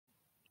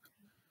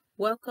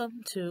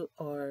Welcome to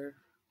our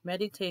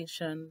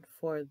meditation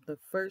for the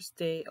first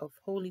day of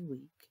Holy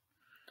Week.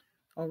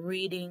 Our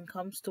reading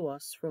comes to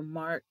us from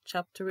Mark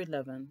chapter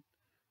 11,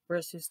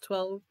 verses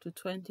 12 to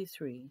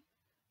 23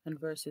 and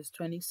verses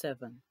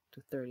 27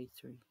 to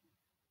 33.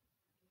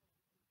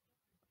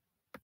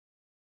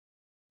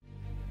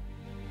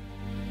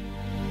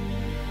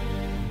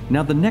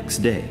 Now the next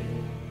day,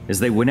 as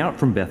they went out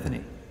from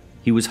Bethany,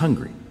 he was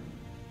hungry.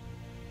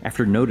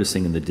 After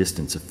noticing in the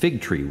distance a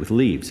fig tree with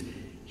leaves,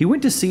 he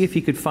went to see if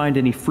he could find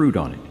any fruit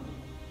on it.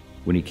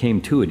 When he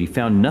came to it, he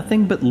found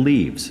nothing but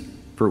leaves,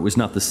 for it was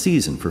not the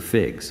season for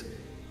figs.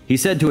 He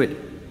said to it,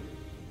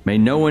 "May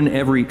no one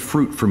ever eat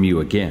fruit from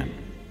you again."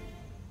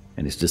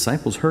 And his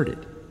disciples heard it.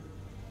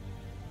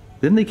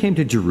 Then they came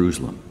to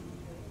Jerusalem.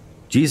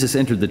 Jesus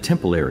entered the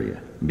temple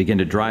area and began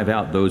to drive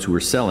out those who were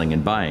selling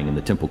and buying in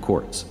the temple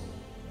courts.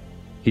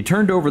 He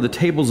turned over the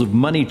tables of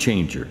money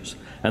changers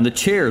and the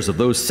chairs of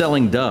those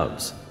selling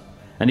doves,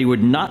 and he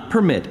would not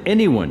permit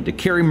anyone to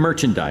carry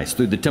merchandise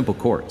through the temple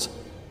courts.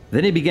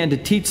 Then he began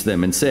to teach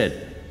them and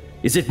said,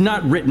 "Is it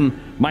not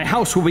written, 'My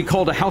house will be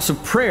called a house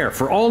of prayer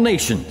for all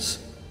nations'?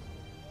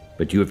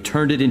 But you have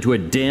turned it into a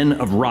den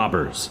of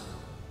robbers."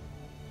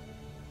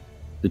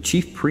 The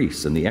chief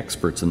priests and the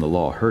experts in the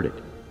law heard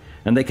it,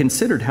 and they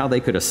considered how they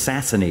could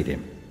assassinate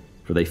him,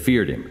 for they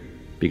feared him,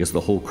 because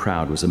the whole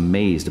crowd was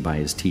amazed by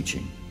his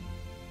teaching.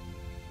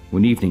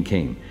 When evening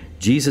came,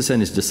 Jesus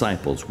and his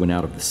disciples went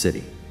out of the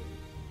city.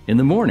 In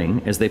the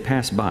morning, as they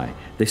passed by,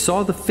 they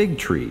saw the fig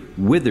tree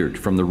withered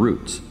from the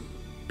roots.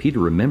 Peter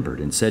remembered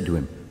and said to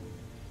him,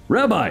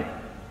 "Rabbi,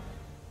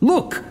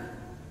 look!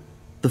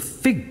 The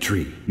fig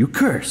tree you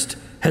cursed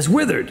has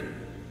withered."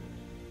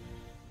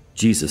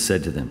 Jesus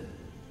said to them,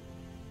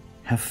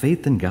 "Have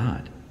faith in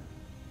God.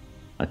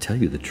 I tell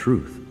you the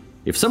truth.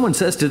 If someone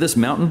says to this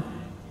mountain,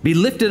 'Be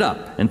lifted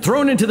up and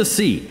thrown into the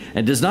sea,'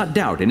 and does not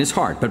doubt in his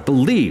heart, but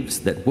believes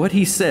that what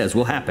he says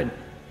will happen,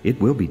 it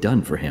will be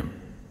done for him."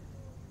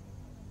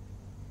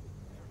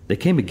 They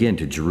came again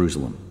to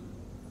Jerusalem.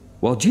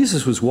 While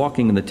Jesus was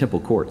walking in the temple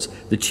courts,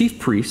 the chief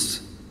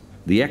priests,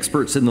 the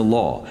experts in the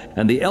law,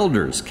 and the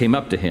elders came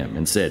up to him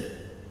and said,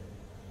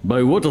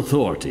 "By what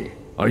authority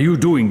are you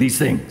doing these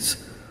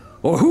things?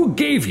 Or who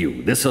gave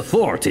you this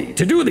authority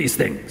to do these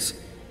things?"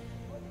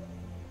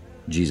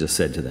 Jesus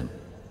said to them,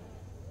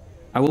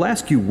 "I will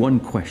ask you one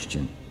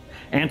question.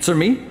 Answer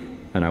me,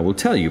 and I will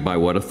tell you by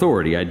what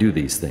authority I do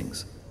these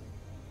things.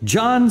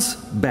 John's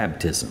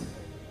baptism,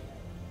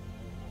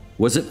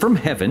 was it from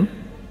heaven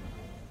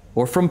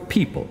or from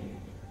people?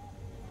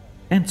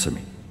 Answer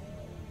me."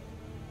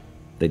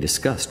 They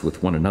discussed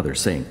with one another,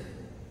 saying,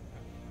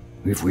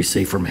 "If we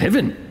say from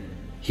heaven,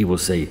 he will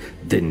say,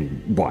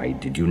 'Then why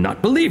did you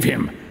not believe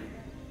him?'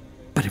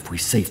 But if we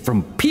say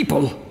from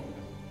people,"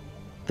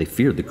 they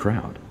feared the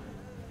crowd,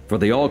 for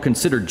they all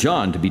considered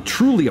John to be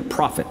truly a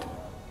prophet.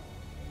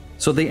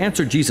 So they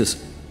answered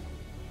Jesus,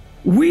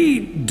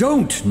 "We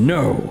don't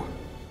know."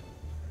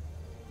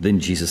 Then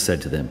Jesus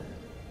said to them,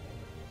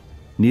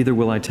 "Neither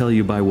will I tell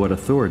you by what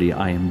authority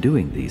I am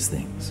doing these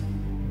things."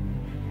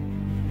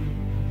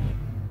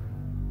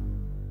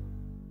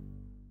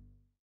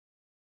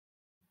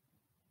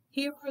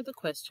 Here are the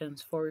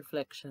questions for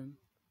reflection.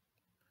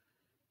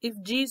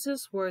 If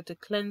Jesus were to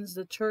cleanse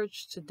the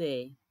church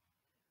today,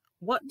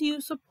 what do you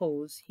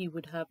suppose he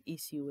would have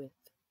issue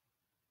with?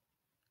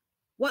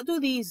 What do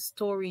these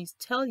stories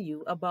tell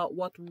you about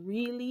what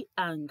really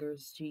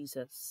angers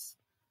Jesus?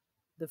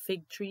 The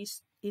fig tree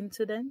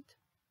incident?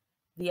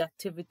 The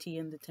activity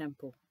in the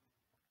temple?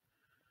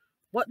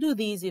 What do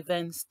these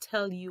events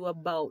tell you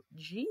about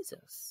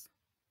Jesus?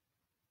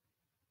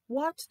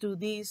 What do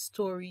these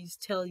stories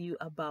tell you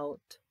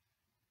about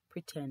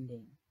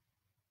pretending?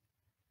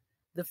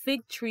 The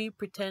fig tree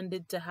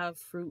pretended to have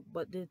fruit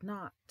but did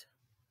not.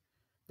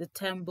 The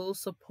temple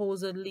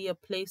supposedly a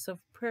place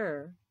of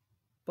prayer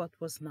but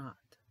was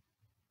not.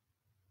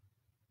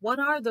 What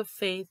are the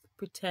faith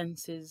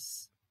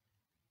pretenses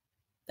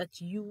that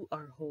you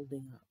are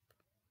holding up?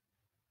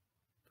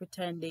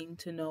 Pretending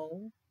to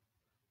know,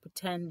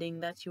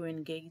 pretending that you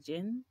engage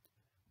in,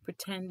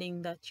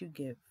 pretending that you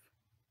give,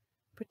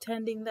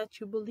 pretending that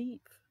you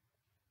believe.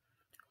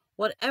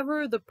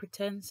 Whatever the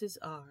pretenses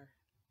are,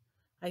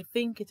 I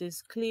think it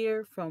is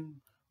clear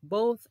from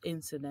both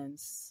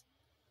incidents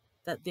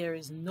that there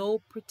is no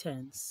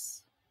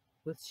pretense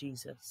with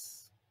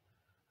Jesus.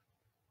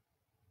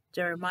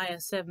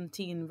 Jeremiah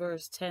 17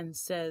 verse 10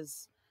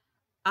 says,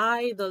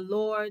 "I, the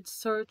Lord,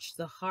 search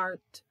the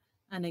heart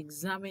and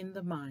examine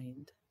the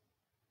mind,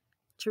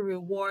 to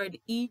reward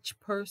each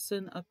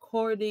person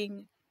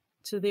according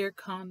to their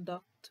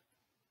conduct,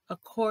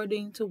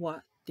 according to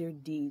what their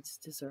deeds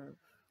deserve."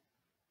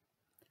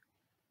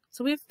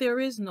 So if there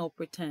is no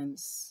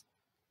pretense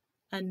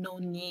and no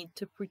need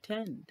to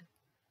pretend,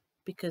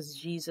 because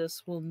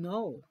Jesus will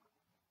know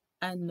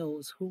and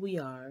knows who we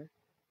are,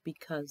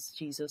 because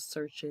Jesus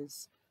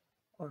searches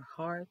our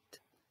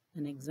heart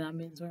and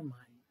examines our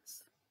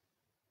minds,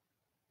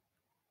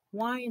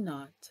 why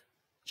not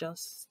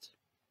just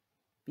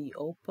be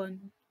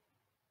open,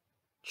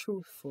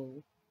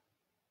 truthful,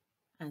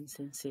 and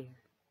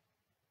sincere.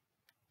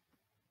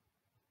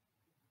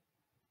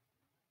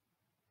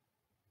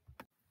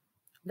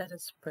 Let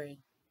us pray.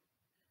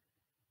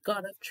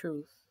 God of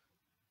truth,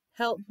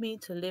 help me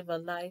to live a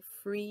life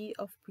free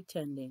of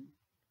pretending.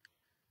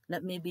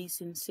 Let me be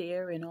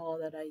sincere in all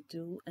that I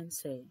do and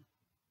say.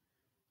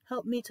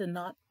 Help me to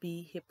not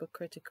be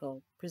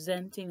hypocritical,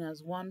 presenting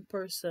as one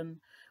person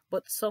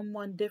but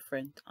someone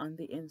different on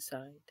the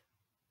inside.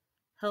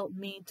 Help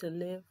me to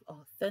live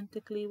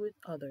authentically with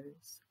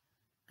others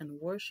and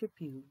worship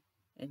you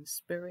in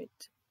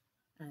spirit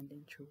and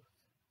in truth.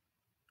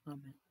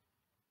 Amen.